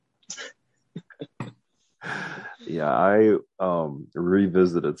Yeah, I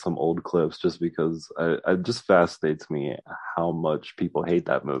revisited some old clips just because it just fascinates me how much people hate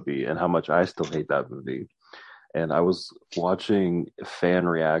that movie and how much I still hate that movie. And I was watching fan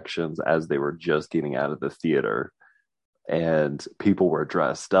reactions as they were just getting out of the theater, and people were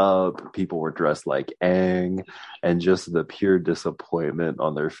dressed up, people were dressed like Aang, and just the pure disappointment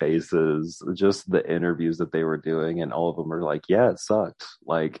on their faces, just the interviews that they were doing, and all of them were like, yeah, it sucked.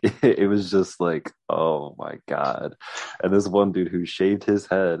 Like it was just like, oh my God. And this one dude who shaved his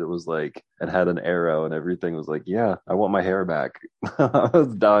head was like, and had an arrow and everything, was like, yeah, I want my hair back. I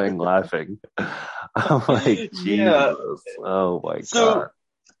was dying laughing. I'm like, Yeah. Jesus, oh my God. So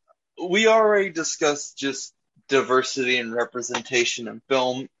we already discussed just diversity and representation in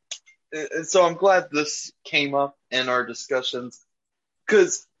film. And so I'm glad this came up in our discussions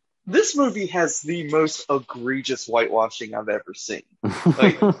because this movie has the most egregious whitewashing I've ever seen.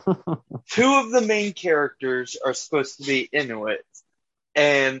 Like, two of the main characters are supposed to be Inuits,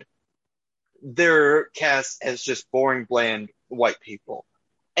 and they're cast as just boring, bland white people.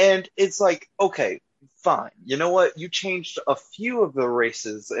 And it's like, okay, fine. You know what? You changed a few of the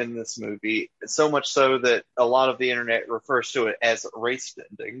races in this movie, so much so that a lot of the internet refers to it as race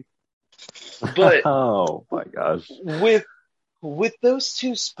bending. But Oh my gosh. with those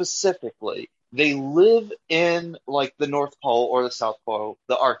two specifically, they live in like the North Pole or the South Pole,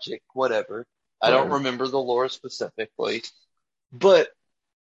 the Arctic, whatever. I don't Right. remember the lore specifically, but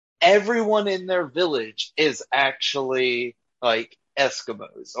everyone in their village is actually like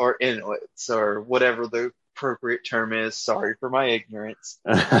Eskimos or Inuits or whatever the appropriate term is. Sorry for my ignorance.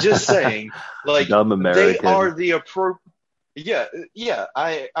 Just saying, like Dumb they are American. the appropriate. Yeah, yeah.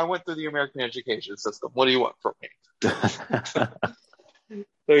 I went through the American education system. What do you want from me?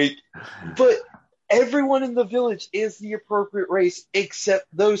 Like, but everyone in the village is the appropriate race except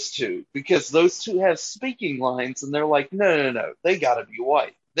those two because those two have speaking lines and they're like, no, no, no, they gotta be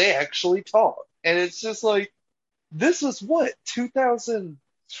white. They actually talk. And it's just like, this was what,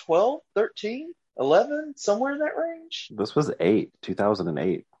 2012, 13, 11, somewhere in that range? This was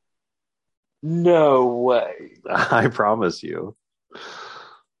 2008. No way. I promise you.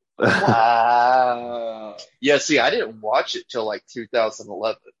 Wow. Yeah, see, I didn't watch it till like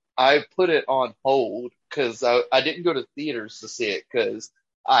 2011. I put it on hold because I didn't go to theaters to see it because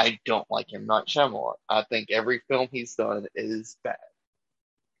I don't like M. Night Shyamalan. I think every film he's done is bad.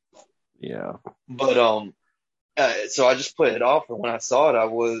 Yeah. But so I just put it off, and when I saw it, I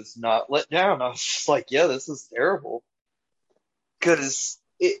was not let down. I was just like, yeah, this is terrible. Because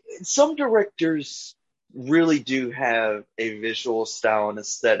some directors really do have a visual style and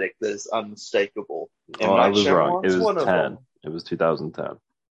aesthetic that is unmistakable. Oh, M. I Night was wrong. It Shyamalan's was one of 10. them. It was 2010.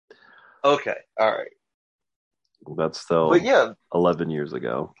 Okay, all right. That's But still yeah, 11 years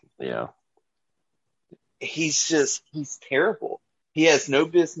ago. Yeah. he's terrible. He has no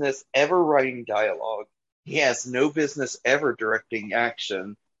business ever writing dialogue. He has no business ever directing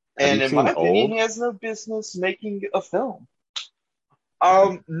action. Have you And in seen my opinion, Old? he has no business making a film.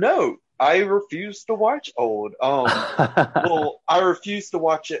 Have- No, I refuse to watch Old. Well, I refuse to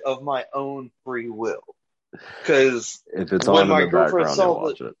watch it of my own free will. Because If it's when on in my the girlfriend background, you'll saw the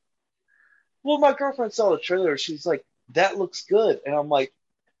watch it. my girlfriend saw the trailer, she's like, "That looks good," and I'm like,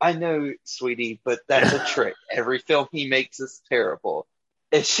 "I know, sweetie, but that's a trick. Every film he makes is terrible."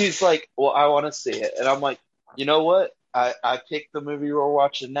 And she's like, "Well, I want to see it," and I'm like, "You know what? I picked the movie we're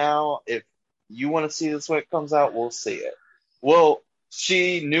watching now. If you want to see this when it comes out, we'll see it." Well,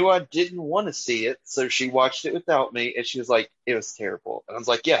 she knew I didn't want to see it, so she watched it without me, and she was like, "It was terrible," and I was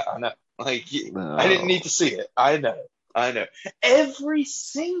like, "Yeah, I know. Like, I didn't need No. to see it. I know." I know. Every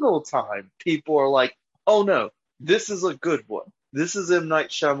single time people are like, oh no, this is a good one. This is M. Night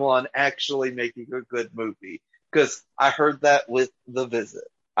Shyamalan actually making a good movie. Because I heard that with The Visit.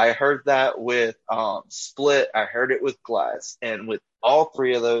 I heard that with Split. I heard it with Glass. And with all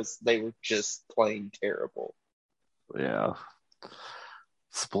three of those, they were just plain terrible. Yeah.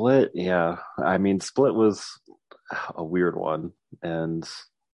 Split, yeah. I mean, Split was a weird one. And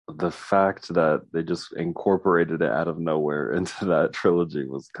the fact that they just incorporated it out of nowhere into that trilogy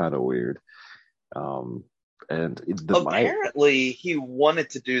was kind of weird. Um, and my Apparently, he wanted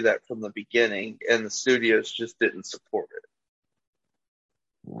to do that from the beginning, and the studios just didn't support it.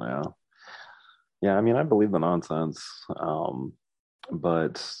 yeah, yeah. I mean, I believe the nonsense.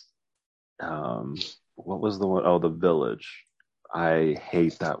 But what was the one? Oh, The Village. I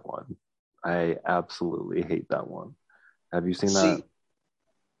hate that one. I absolutely hate that one. Have you seen that? See,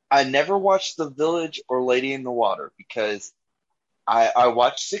 I never watched The Village or Lady in the Water because I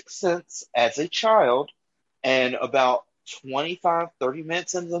watched Sixth Sense as a child, and about 25, 30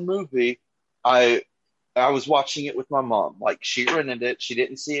 minutes into the movie, I I was watching it with my mom. Like, she rented it. She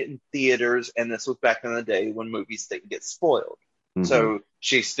didn't see it in theaters, and this was back in the day when movies didn't get spoiled. Hmm. So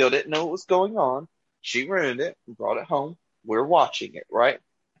she still didn't know what was going on. She rented it and brought it home. We're watching it, right?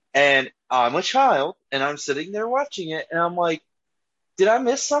 And I'm a child, and I'm sitting there watching it, and I'm like, did I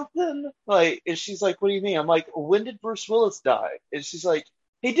miss something? Like, and she's like, what do you mean? I'm like, when did Bruce Willis die? And she's like,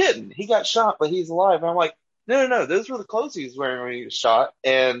 he didn't. He got shot, but he's alive. And I'm like, no, no, no. Those were the clothes he was wearing when he was shot,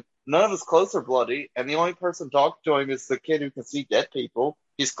 and none of his clothes are bloody. And the only person talking to him is the kid who can see dead people.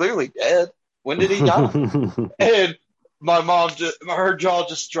 He's clearly dead. When did he die? And my mom just, her jaw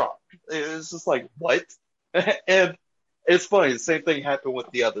just dropped. It was just like, what? And it's funny. The same thing happened with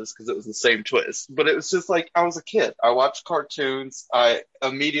the others because it was the same twist. But it was just like I was a kid. I watched cartoons. I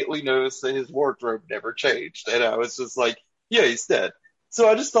immediately noticed that his wardrobe never changed, and I was just like, "Yeah, he's dead." So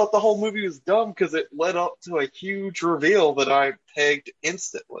I just thought the whole movie was dumb because it led up to a huge reveal that I pegged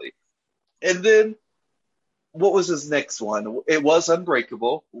instantly. And then what was his next one? It was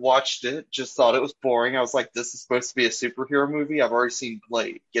Unbreakable. Watched it, just thought it was boring. I was like, "This is supposed to be a superhero movie. I've already seen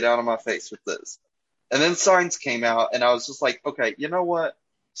Blade. Get out of my face with this." And then Signs came out, and I was just like, okay, you know what?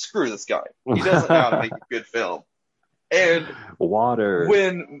 Screw this guy. He doesn't know how to make a good film. And Water.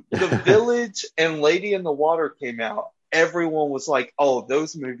 when The Village and Lady in the Water came out, everyone was like, oh,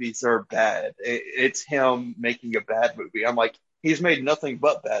 those movies are bad. It's him making a bad movie. I'm like, he's made nothing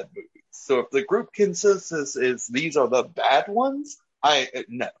but bad movies. So if the group consensus is these are the bad ones,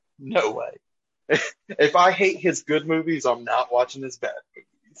 no, no way. If I hate his good movies, I'm not watching his bad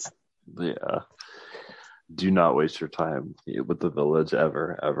movies. Yeah. Do not waste your time with The Village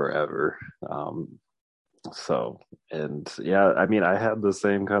ever, ever, ever. So, and yeah, I mean, I had the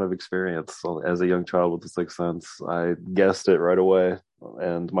same kind of experience. So as a young child with The Sixth Sense. I guessed it right away,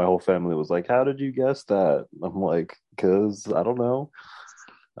 and my whole family was like, "How did you guess that?" I'm like, "Because I don't know.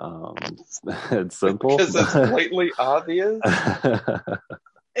 Um, it's simple." Because it's blatantly obvious.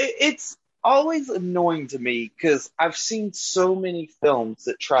 It's always annoying to me because I've seen so many films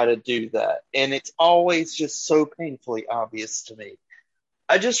that try to do that, and it's always just so painfully obvious to me.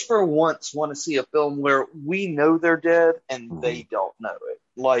 I just for once want to see a film where we know they're dead and Mhm. they don't know it.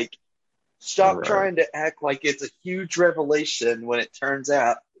 Like, stop Right. trying to act like it's a huge revelation when it turns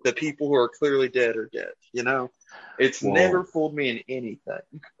out the people who are clearly dead are dead. You know, it's never Well, fooled me in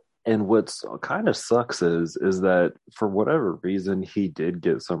anything. and what's kind of sucks is that for whatever reason he did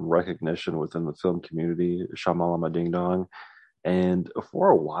get some recognition within the film community, Shyamalan Ding Dong. And for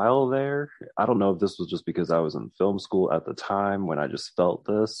a while there, I don't know if this was just because I was in film school at the time when I just felt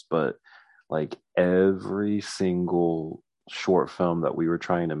this, but like every single short film that we were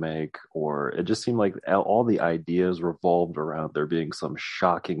trying to make, or it just seemed like all the ideas revolved around there being some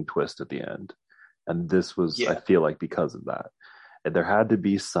shocking twist at the end. And this was, I Yeah, feel like, because of that. And there had to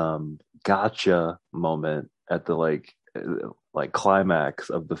be some gotcha moment at the like climax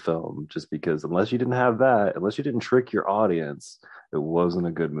of the film, just because unless you didn't have that, unless you didn't trick your audience, it wasn't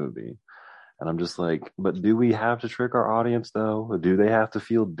a good movie. And I'm just like, but do we have to trick our audience though? Do they have to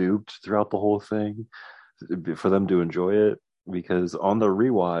feel duped throughout the whole thing for them to enjoy it? Because on the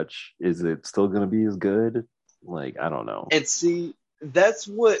rewatch, is it still going to be as good? Like, I don't know. and see, that's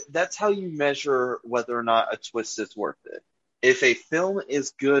how you measure whether or not a twist is worth it. If a film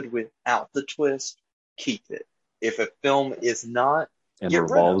is good without the twist, keep it. If a film is not, And get rid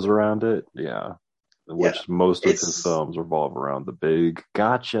of revolves it. around it, yeah. Yeah. Which most of his It's films revolve around the big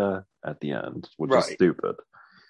gotcha at the end, which is right. stupid.